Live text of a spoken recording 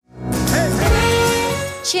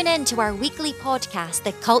Tune in to our weekly podcast,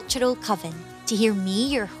 The Cultural Coven, to hear me,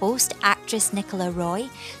 your host, actress Nicola Roy,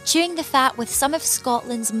 chewing the fat with some of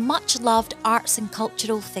Scotland's much-loved arts and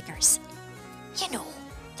cultural figures. You know,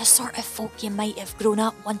 the sort of folk you might have grown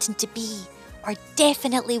up wanting to be, or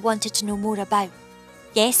definitely wanted to know more about.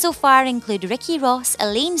 Guests so far include Ricky Ross,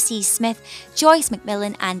 Elaine C. Smith, Joyce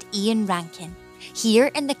McMillan and Ian Rankin.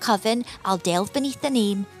 Here in the Coven, I'll delve beneath the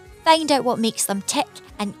name, find out what makes them tick,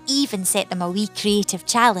 and even set them a wee creative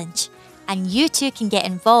challenge. And you too can get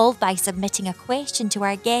involved by submitting a question to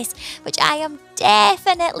our guests, which I am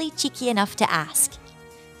definitely cheeky enough to ask.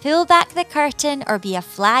 Pull back the curtain or be a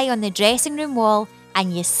fly on the dressing room wall,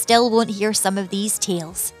 and you still won't hear some of these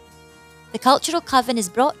tales. The Cultural Coven is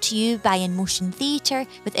brought to you by In Motion Theatre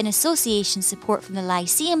with in association support from the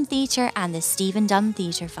Lyceum Theatre and the Stephen Dunn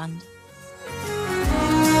Theatre Fund.